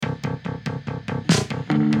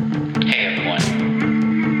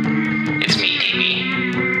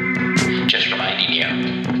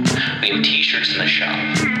t-shirts in the shop.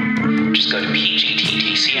 Just go to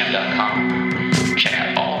pgttcm.com. Check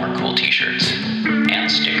out all of our cool t-shirts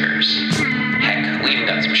and stickers. Heck, we even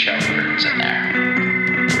got some shower curtains in there.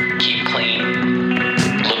 Keep clean,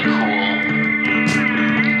 look cool,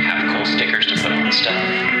 have cool stickers to put on stuff.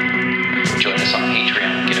 Join us on Patreon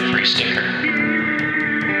and get a free sticker.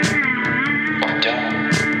 Or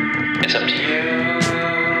don't. It's up to you.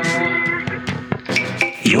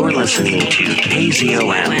 You're listening to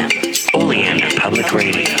KZOM, Oleander Public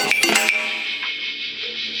Radio.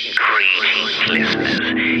 Greetings, listeners.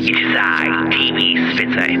 It is I, TV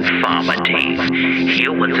Spitzer Informer Dave,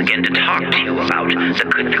 here once again to talk to you about the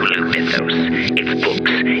Cthulhu mythos, its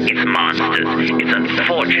books, its monsters, its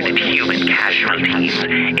unfortunate human casualties,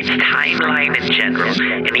 its timeline in general,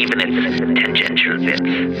 and even its tangential bits,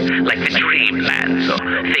 like the dreamlands or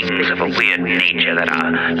things of a weird nature that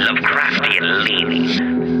are Lovecraftian leaning.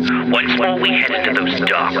 Once more we head into those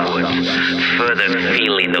dark woods, further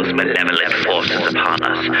feeling those malevolent forces upon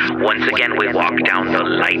us. Once again we walk down the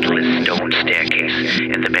lightless stone staircase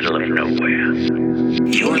in the middle of nowhere.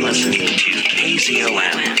 You're listening to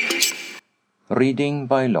KZOM. Reading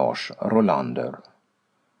by Lars Rolander.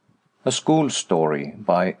 A School Story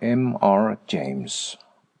by M.R. James.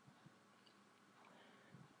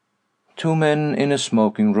 Two men in a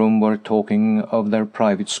smoking room were talking of their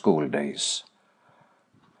private school days.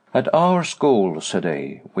 At our school, said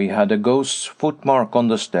they, we had a ghost's footmark on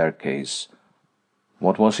the staircase.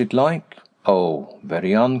 What was it like? Oh,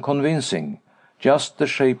 very unconvincing. Just the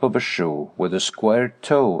shape of a shoe, with a square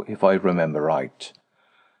toe, if I remember right.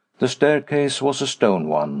 The staircase was a stone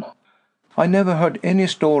one. I never heard any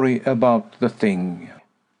story about the thing.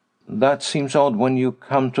 That seems odd when you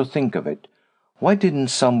come to think of it. Why didn't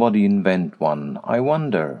somebody invent one, I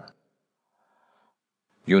wonder?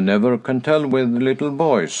 You never can tell with little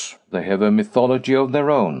boys. They have a mythology of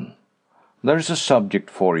their own. There's a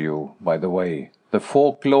subject for you, by the way, the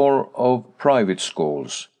folklore of private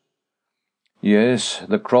schools. Yes,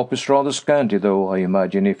 the crop is rather scanty, though, I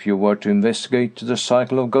imagine, if you were to investigate the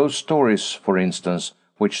cycle of ghost stories, for instance,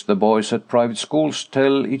 which the boys at private schools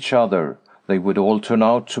tell each other, they would all turn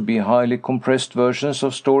out to be highly compressed versions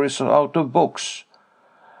of stories out of books.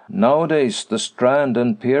 Nowadays, the Strand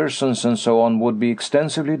and Pearsons and so on would be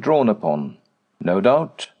extensively drawn upon. No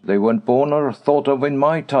doubt, they weren't born or thought of in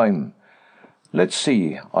my time. Let's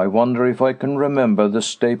see, I wonder if I can remember the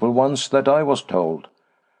staple ones that I was told.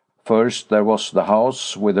 First, there was the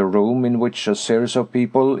house with a room in which a series of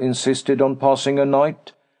people insisted on passing a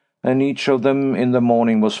night, and each of them in the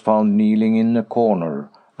morning was found kneeling in a corner,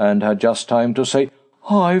 and had just time to say,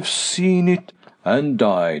 "I've seen it," and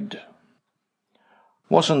died.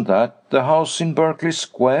 Wasn't that the house in Berkeley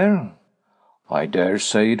Square? I dare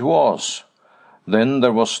say it was. Then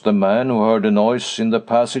there was the man who heard a noise in the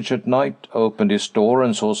passage at night, opened his door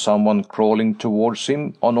and saw someone crawling towards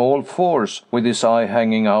him on all fours, with his eye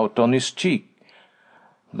hanging out on his cheek.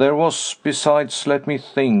 There was, besides, let me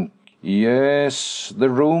think, yes, the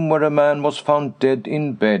room where a man was found dead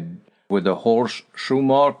in bed, with a horseshoe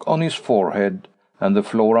mark on his forehead, and the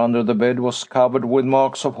floor under the bed was covered with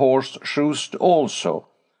marks of horseshoes also.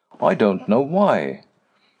 I don't know why.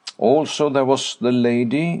 Also there was the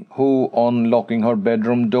lady who, on locking her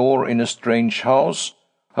bedroom door in a strange house,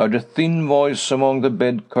 heard a thin voice among the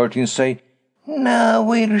bed curtains say, "Now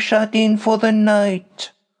we're shut in for the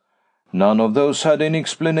night." None of those had any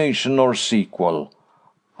explanation or sequel.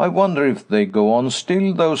 I wonder if they go on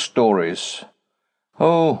still, those stories.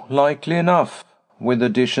 Oh, likely enough, with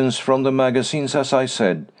additions from the magazines, as I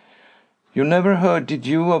said. You never heard, did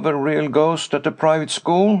you, of a real ghost at a private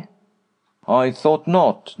school? I thought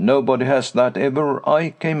not. Nobody has that ever I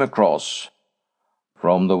came across.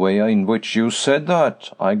 From the way in which you said that,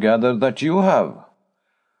 I gather that you have.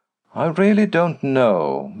 I really don't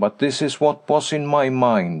know, but this is what was in my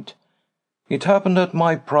mind. It happened at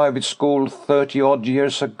my private school 30-odd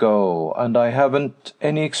years ago, and I haven't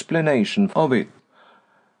any explanation of it.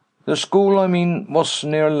 The school, I mean, was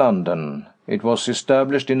near London. It was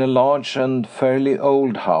established in a large and fairly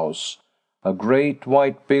old house, a great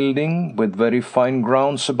white building with very fine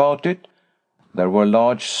grounds about it. There were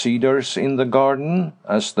large cedars in the garden,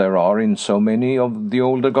 as there are in so many of the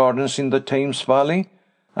older gardens in the Thames Valley,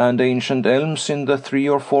 and ancient elms in the 3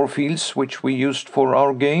 or 4 fields which we used for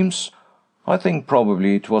our games. I think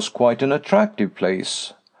probably it was quite an attractive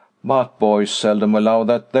place. But boys seldom allow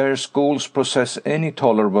that their schools possess any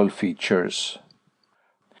tolerable features.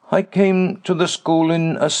 I came to the school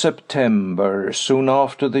in a September, soon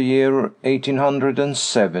after the year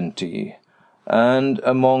 1870, and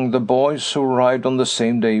among the boys who arrived on the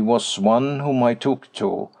same day was one whom I took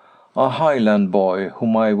to. a Highland boy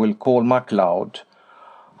whom I will call MacLeod.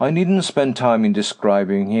 I needn't spend time in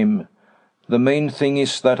describing him. The main thing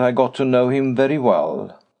is that I got to know him very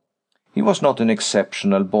well. He was not an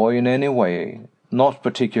exceptional boy in any way, not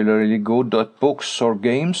particularly good at books or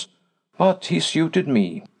games, but he suited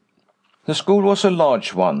me. The school was a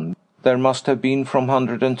large one. There must have been from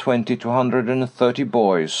 120 to 130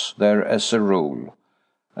 boys there as a rule,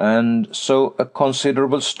 and so a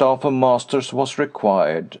considerable staff of masters was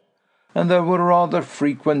required, and there were rather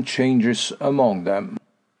frequent changes among them.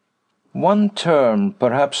 One term,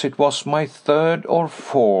 perhaps it was my third or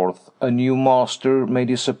fourth, a new master made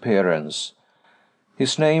his appearance.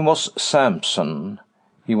 His name was Sampson.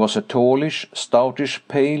 He was a tallish, stoutish,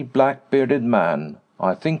 pale, black-bearded man.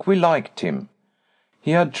 I think we liked him.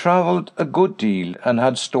 He had travelled a good deal, and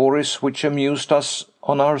had stories which amused us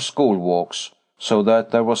on our school walks, so that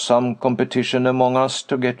there was some competition among us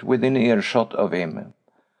to get within earshot of him.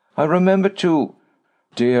 I remember too,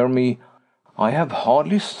 dear me, I have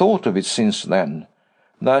hardly thought of it since then,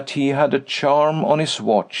 that he had a charm on his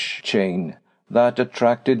watch chain that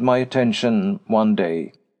attracted my attention one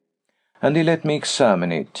day, and he let me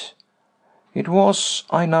examine it. It was,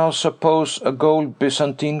 I now suppose, a gold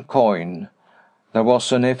Byzantine coin. There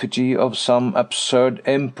was an effigy of some absurd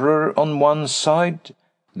emperor on one side,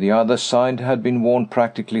 the other side had been worn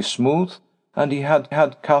practically smooth, and he had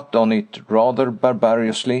cut on it rather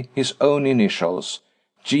barbarously his own initials,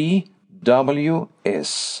 G.W.S.,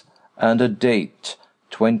 and a date,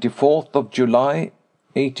 24th of July,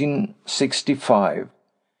 1865.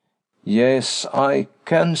 Yes, I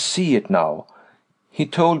can see it now. He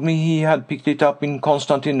told me he had picked it up in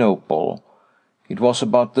Constantinople. It was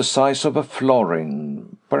about the size of a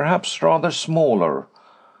florin, perhaps rather smaller.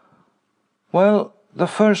 Well, the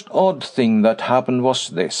first odd thing that happened was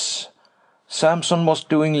this. Sampson was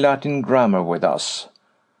doing Latin grammar with us.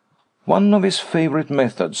 One of his favourite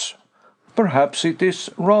methods, perhaps it is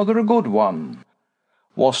rather a good one,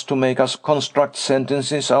 was to make us construct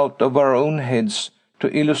sentences out of our own heads to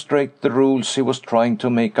illustrate the rules he was trying to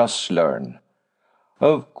make us learn.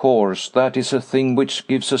 Of course, that is a thing which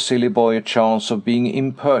gives a silly boy a chance of being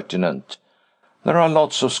impertinent. There are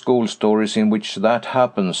lots of school stories in which that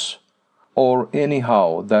happens, or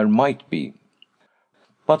anyhow there might be.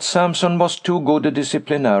 But Sampson was too good a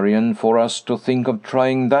disciplinarian for us to think of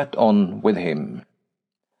trying that on with him.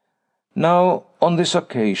 Now, on this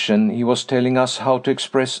occasion, he was telling us how to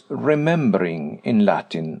express remembering in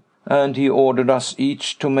Latin, and he ordered us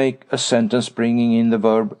each to make a sentence bringing in the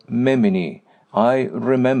verb memini, I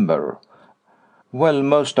remember. Well,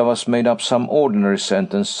 most of us made up some ordinary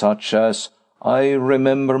sentence, such as I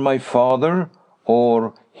remember my father,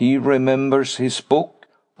 or he remembers his book,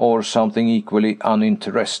 or something equally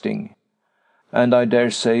uninteresting. And I dare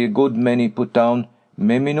say a good many put down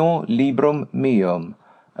memino librum meum,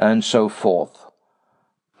 and so forth.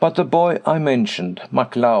 But the boy I mentioned,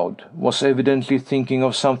 MacLeod, was evidently thinking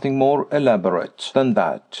of something more elaborate than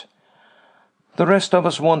that. The rest of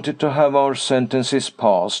us wanted to have our sentences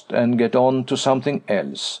passed and get on to something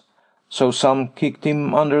else. So some kicked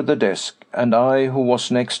him under the desk, and I, who was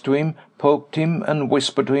next to him, poked him and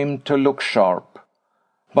whispered to him to look sharp.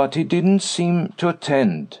 But he didn't seem to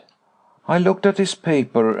attend. I looked at his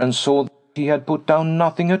paper and saw that he had put down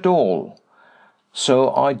nothing at all.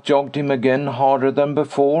 So I jogged him again harder than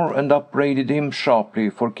before and upbraided him sharply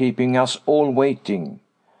for keeping us all waiting.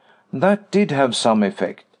 That did have some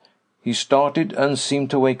effect. He started and seemed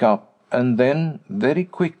to wake up, and then, very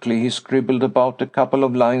quickly, he scribbled about a couple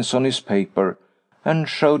of lines on his paper and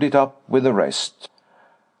showed it up with the rest.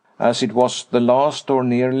 As it was the last or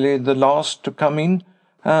nearly the last to come in,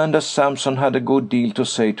 and as Sampson had a good deal to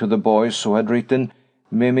say to the boys who had written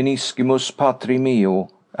Meminiscimus Patri Meo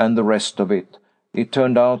and the rest of it, it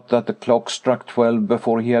turned out that the clock struck 12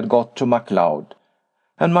 before he had got to MacLeod,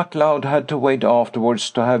 and MacLeod had to wait afterwards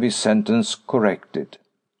to have his sentence corrected.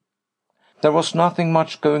 There was nothing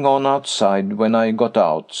much going on outside when I got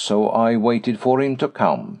out, so I waited for him to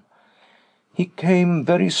come. He came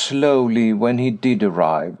very slowly when he did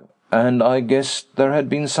arrive, and I guessed there had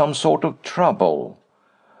been some sort of trouble.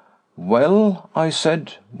 "Well," I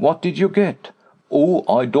said, "what did you get?" "Oh,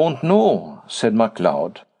 I don't know," said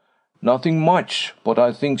MacLeod. "Nothing much, but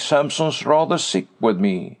I think Sampson's rather sick with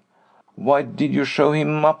me." "Why, did you show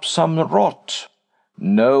him up some rot?"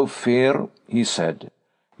 "No fear," he said.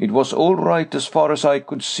 "It was all right as far as I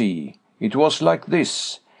could see. It was like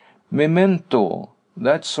this. Memento,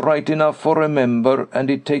 that's right enough for remember, and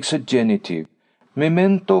it takes a genitive.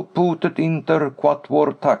 Memento putet inter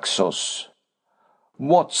quatuor taxos."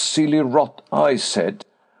 "What silly rot," I said.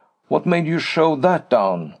 "What made you show that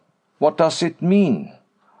down? What does it mean?"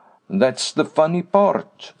 "That's the funny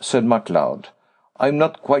part," said MacLeod. "I'm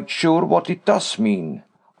not quite sure what it does mean.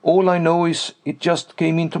 All I know is it just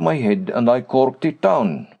came into my head and I corked it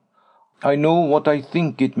down. I know what I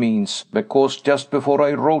think it means, because just before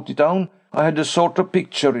I wrote it down I had a sort of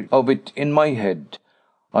picture of it in my head.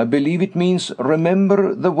 I believe it means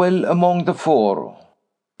 'Remember the well among the four.'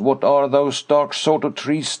 What are those dark sort of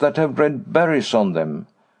trees that have red berries on them?"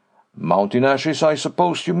 "Mountain ashes, I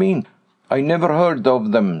suppose you mean." "I never heard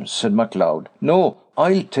of them," said MacLeod. "No,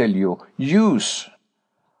 I'll tell you. Yews."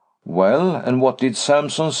 "Well, and what did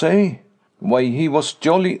Samson say?" "Why, he was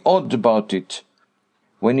jolly odd about it.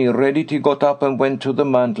 When he read it, he got up and went to the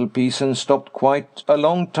mantelpiece and stopped quite a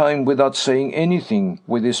long time without saying anything,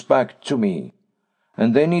 with his back to me.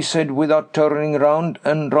 And then he said, without turning round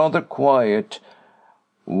and rather quiet,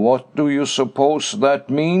 'What do you suppose that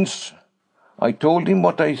means?' I told him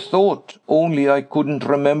what I thought, only I couldn't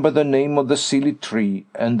remember the name of the silly tree,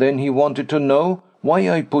 and then he wanted to know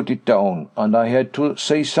why I put it down, and I had to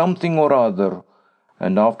say something or other,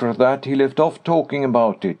 and after that he left off talking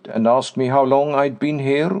about it, and asked me how long I'd been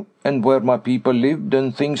here, and where my people lived,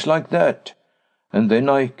 and things like that. And then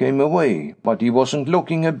I came away, but he wasn't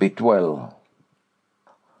looking a bit well."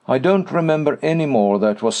 I don't remember any more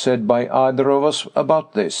that was said by either of us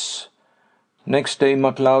about this. Next day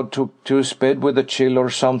MacLeod took to his bed with a chill or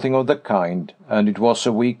something of the kind, and it was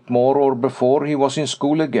a week more or before he was in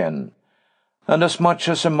school again, and as much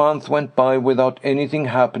as a month went by without anything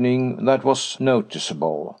happening that was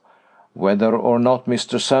noticeable. Whether or not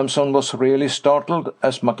Mr. Sampson was really startled,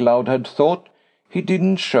 as MacLeod had thought, he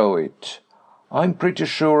didn't show it. I'm pretty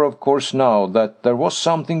sure, of course, now that there was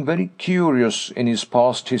something very curious in his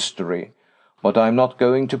past history, but I'm not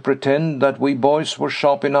going to pretend that we boys were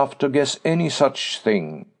sharp enough to guess any such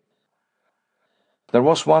thing. There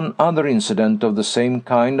was one other incident of the same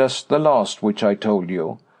kind as the last which I told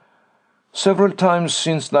you. Several times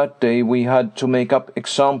since that day we had to make up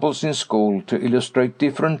examples in school to illustrate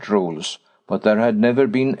different rules, but there had never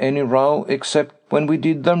been any row except when we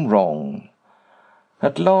did them wrong.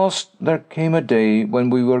 At last there came a day when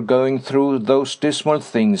we were going through those dismal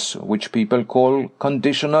things which people call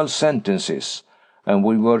conditional sentences, and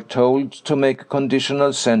we were told to make a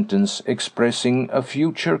conditional sentence expressing a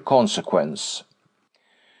future consequence.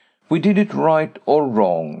 We did it right or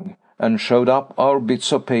wrong, and showed up our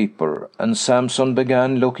bits of paper, and Samson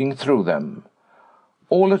began looking through them.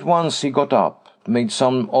 All at once he got up, made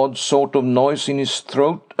some odd sort of noise in his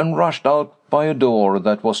throat, and rushed out by a door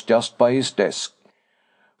that was just by his desk.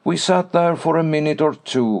 We sat there for a minute or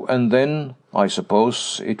two, and then, I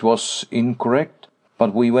suppose it was incorrect,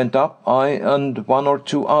 but we went up, I and one or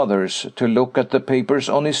two others, to look at the papers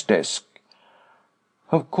on his desk.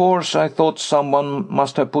 Of course, I thought someone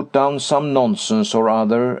must have put down some nonsense or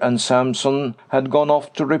other, and Samson had gone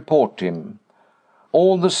off to report him.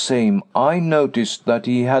 All the same, I noticed that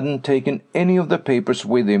he hadn't taken any of the papers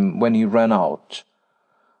with him when he ran out.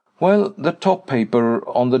 Well, the top paper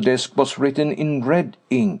on the desk was written in red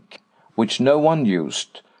ink, which no one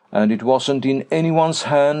used, and it wasn't in anyone's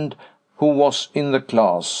hand who was in the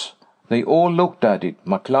class. They all looked at it,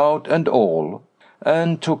 MacLeod and all,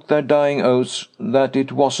 and took their dying oaths that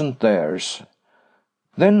it wasn't theirs.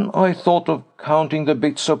 Then I thought of counting the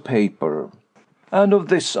bits of paper, and of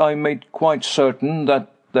this I made quite certain,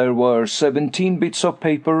 that there were 17 bits of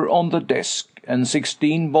paper on the desk, and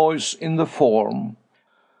 16 boys in the form.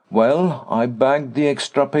 Well, I bagged the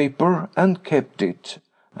extra paper and kept it,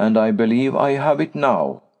 and I believe I have it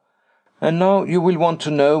now. And now you will want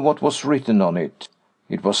to know what was written on it.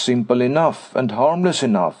 It was simple enough and harmless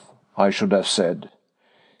enough, I should have said.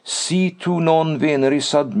 Si tu non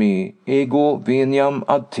veneris ad me, ego veniam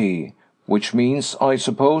ad te, which means, I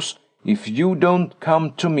suppose, if you don't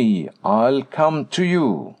come to me, I'll come to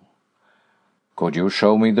you. Could you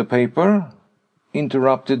show me the paper?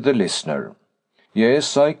 Interrupted the listener.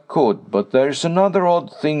 Yes, I could, but there's another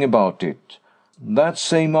odd thing about it. That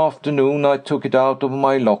same afternoon I took it out of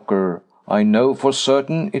my locker. I know for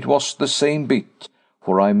certain it was the same bit,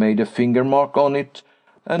 for I made a finger mark on it,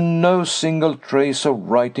 and no single trace of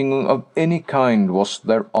writing of any kind was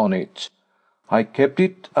there on it. I kept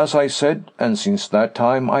it, as I said, and since that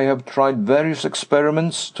time I have tried various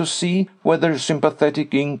experiments to see whether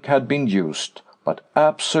sympathetic ink had been used, but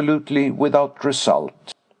absolutely without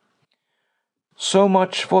result. So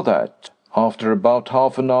much for that. After about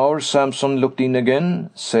half an hour Samson looked in again,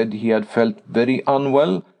 said he had felt very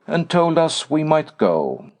unwell, and told us we might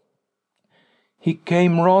go. He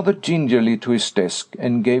came rather gingerly to his desk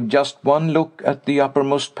and gave just one look at the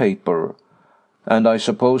uppermost paper, and I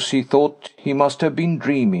suppose he thought he must have been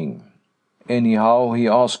dreaming. Anyhow, he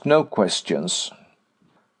asked no questions.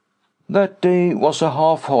 That day was a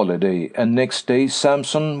half holiday, and next day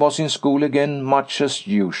Samson was in school again, much as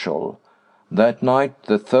usual. That night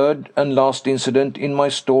the third and last incident in my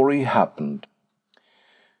story happened.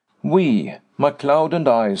 We, MacLeod and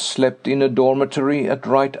I, slept in a dormitory at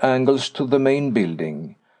right angles to the main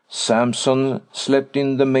building. Samson slept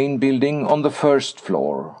in the main building on the first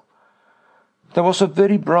floor. There was a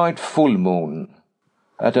very bright full moon.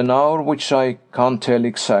 At an hour which I can't tell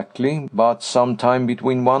exactly, but some time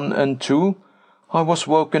between 1 and 2, I was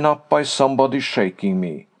woken up by somebody shaking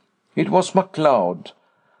me. It was MacLeod,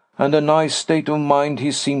 and a nice state of mind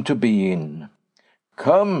he seemed to be in.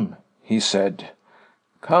 "Come," he said.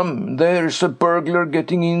 "Come, there's a burglar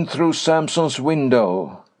getting in through Samson's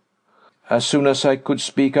window." As soon as I could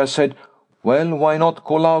speak, I said, "Well, why not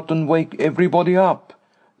call out and wake everybody up?"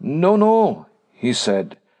 "No, no," he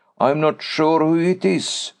said. "I'm not sure who it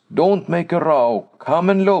is. Don't make a row.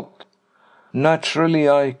 Come and look." Naturally,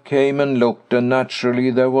 I came and looked, and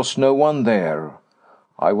naturally there was no one there.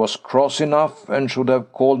 I was cross enough and should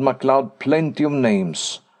have called MacLeod plenty of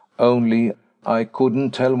names. Only I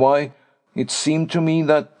couldn't tell why. It seemed to me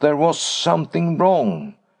that there was something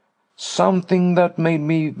wrong. Something that made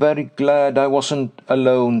me very glad I wasn't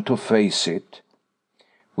alone to face it.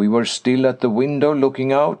 We were still at the window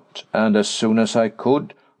looking out, and as soon as I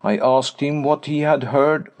could, I asked him what he had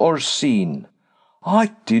heard or seen. "I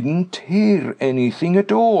didn't hear anything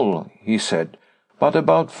at all," he said, "but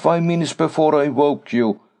about 5 minutes before I woke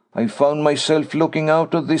you, I found myself looking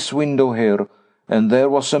out of this window here, and there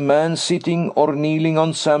was a man sitting or kneeling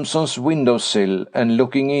on Samson's windowsill and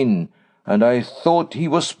looking in, and I thought he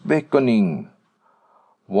was beckoning."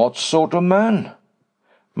 "What sort of man?"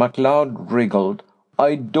 MacLeod wriggled.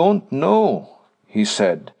 "I don't know," he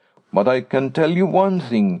said. "But I can tell you one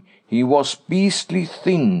thing, he was beastly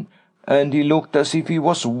thin, and he looked as if he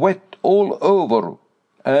was wet all over.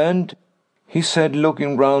 And," he said,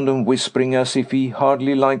 looking round and whispering as if he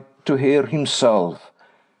hardly liked to hear himself,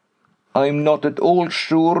 "I'm not at all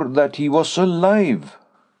sure that he was alive."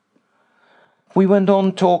 We went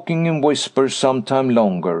on talking in whispers some time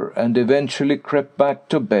longer, and eventually crept back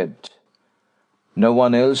to bed. No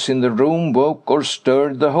one else in the room woke or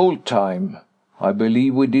stirred the whole time. I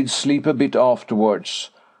believe we did sleep a bit afterwards,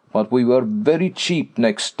 but we were very cheap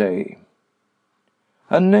next day.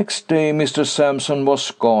 And next day Mr. Samson was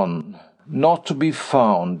gone, not to be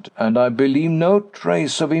found, and I believe no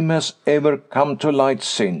trace of him has ever come to light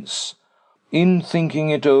since. In thinking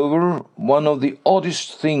it over, one of the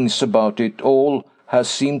oddest things about it all has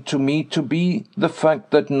seemed to me to be the fact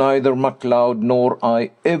that neither MacLeod nor I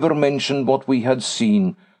ever mentioned what we had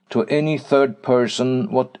seen to any third person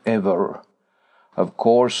whatever. Of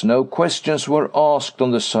course, no questions were asked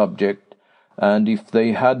on the subject, and if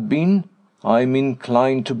they had been, I am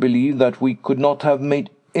inclined to believe that we could not have made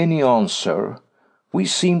any answer. We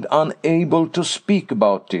seemed unable to speak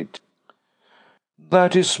about it.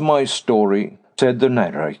 "That is my story," said the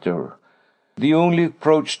narrator. "The only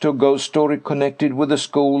approach to a ghost story connected with the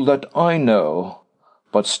school that I know.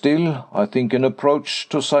 But still, I think an approach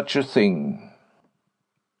to such a thing."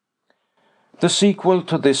 The sequel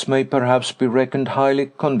to this may perhaps be reckoned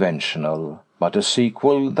highly conventional, but a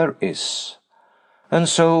sequel there is. And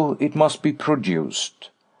so it must be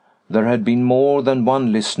produced. There had been more than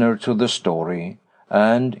one listener to the story,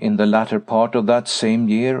 and in the latter part of that same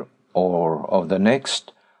year, or of the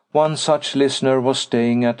next, one such listener was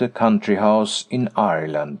staying at a country house in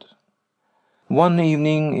Ireland. One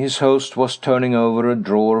evening his host was turning over a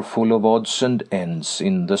drawer full of odds and ends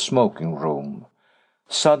in the smoking room.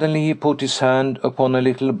 Suddenly he put his hand upon a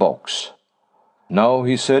little box. "Now,"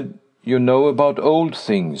 he said, "you know about old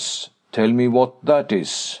things. Tell me what that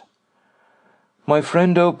is." My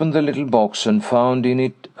friend opened the little box and found in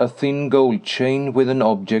it a thin gold chain with an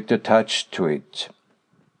object attached to it.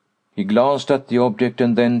 He glanced at the object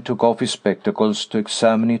and then took off his spectacles to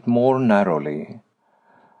examine it more narrowly.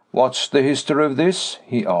 "What's the history of this?"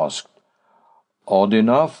 he asked. "Odd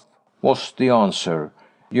enough," was the answer.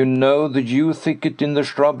 "You know the yew thicket in the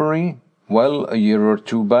shrubbery? Well, a year or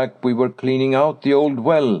two back we were cleaning out the old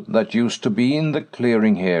well that used to be in the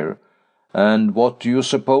clearing here. And what do you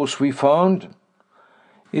suppose we found?"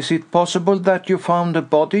 "Is it possible that you found a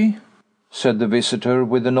body?" said the visitor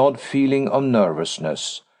with an odd feeling of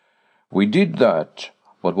nervousness. "We did that.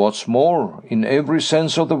 But what's more, in every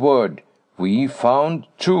sense of the word, we found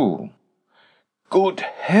two." "Good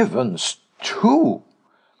heavens, two!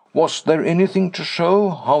 Was there anything to show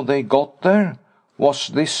how they got there? Was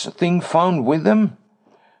this thing found with them?"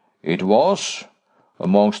 "It was.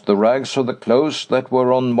 Amongst the rags of the clothes that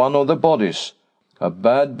were on one of the bodies. A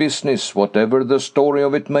bad business, whatever the story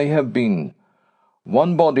of it may have been.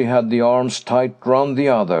 One body had the arms tight round the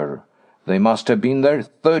other. They must have been there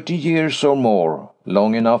 30 years or more,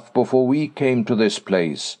 long enough before we came to this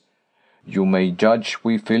place. You may judge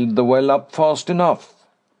we filled the well up fast enough.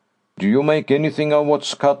 Do you make anything of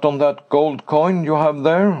what's cut on that gold coin you have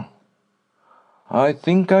there?" "I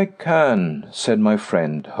think I can," said my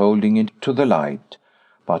friend, holding it to the light,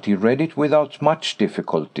 but he read it without much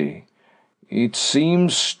difficulty. "It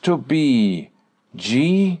seems to be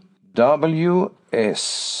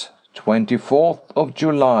GWS, 24th of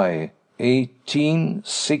July,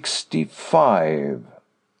 1865.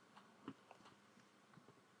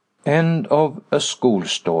 End of A School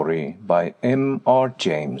Story by M.R.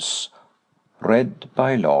 James. Read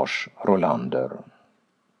by Lars Rolander.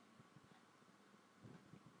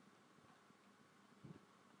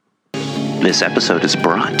 This episode is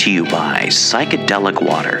brought to you by Psychedelic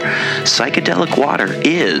Water. Psychedelic Water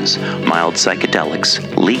is mild psychedelics,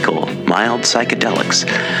 legal mild psychedelics,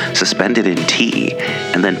 suspended in tea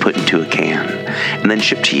and then put into a can and then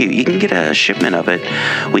shipped to you. You can get a shipment of it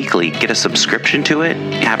weekly, get a subscription to it,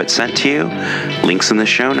 have it sent to you. Links in the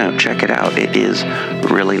show note. Check it out. It is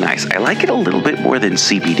really nice. I like it a little bit more than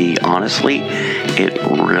CBD, honestly. It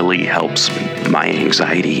really helps my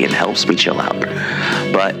anxiety and helps me chill out.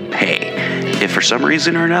 But hey, if for some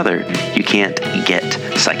reason or another you can't get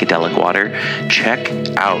psychedelic water, check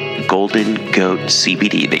out Golden Goat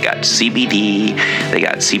CBD. They got CBD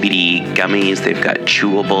gummies, they've got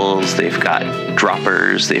chewables, they've got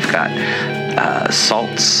droppers, they've got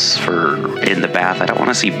salts for in the bath. I don't want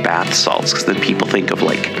to see bath salts because then people think of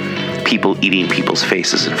like people eating people's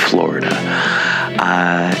faces in Florida.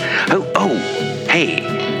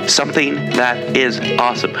 Hey, something that is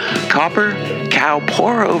awesome. Copper Cow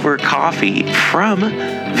pour-over coffee from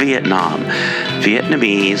Vietnam.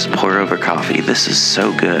 Vietnamese pour-over coffee. This is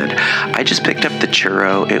so good. I just picked up the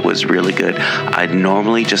churro. It was really good. I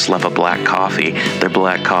normally just love a black coffee. Their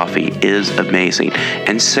black coffee is amazing.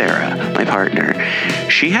 And Sarah, my partner,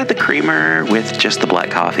 she had the creamer with just the black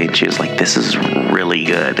coffee, and she was like, this is really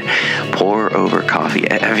good. Pour-over coffee.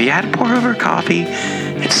 Have you had pour-over coffee?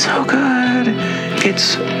 It's so good.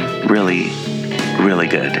 It's really, really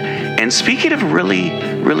good. And speaking of really,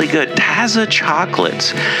 really good, Taza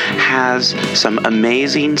Chocolates has some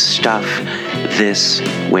amazing stuff this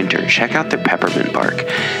winter. Check out their peppermint bark.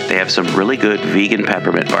 They have some really good vegan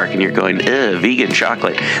peppermint bark, and you're going, vegan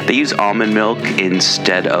chocolate. They use almond milk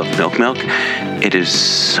instead of milk. It is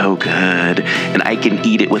so good, and I can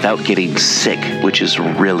eat it without getting sick, which is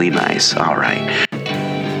really nice. All right.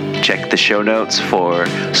 Check the show notes for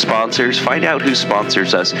sponsors. Find out who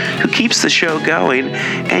sponsors us, who keeps the show going,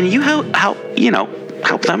 and you help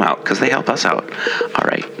them out because they help us out. All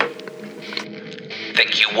right.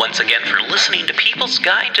 Thank you once again for listening to People's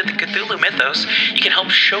Guide to the Cthulhu Mythos. You can help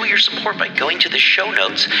show your support by going to the show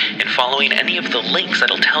notes and following any of the links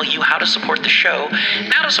that'll tell you how to support the show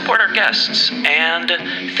and how to support our guests. And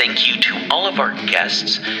thank you to all of our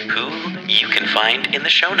guests who you can find in the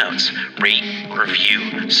show notes. Rate,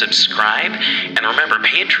 review, subscribe, and remember,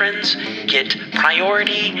 patrons get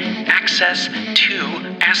priority access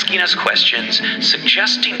to asking us questions,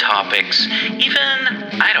 suggesting topics, even,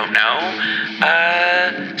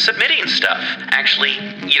 submitting stuff. Actually,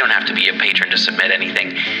 you don't have to be a patron to submit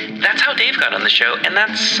anything. That's how Dave got on the show, and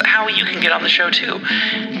that's how you can get on the show too.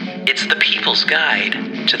 It's the People's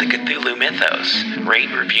Guide to the Cthulhu Mythos.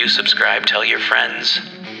 Rate, review, subscribe, tell your friends.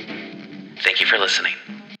 Thank you for listening.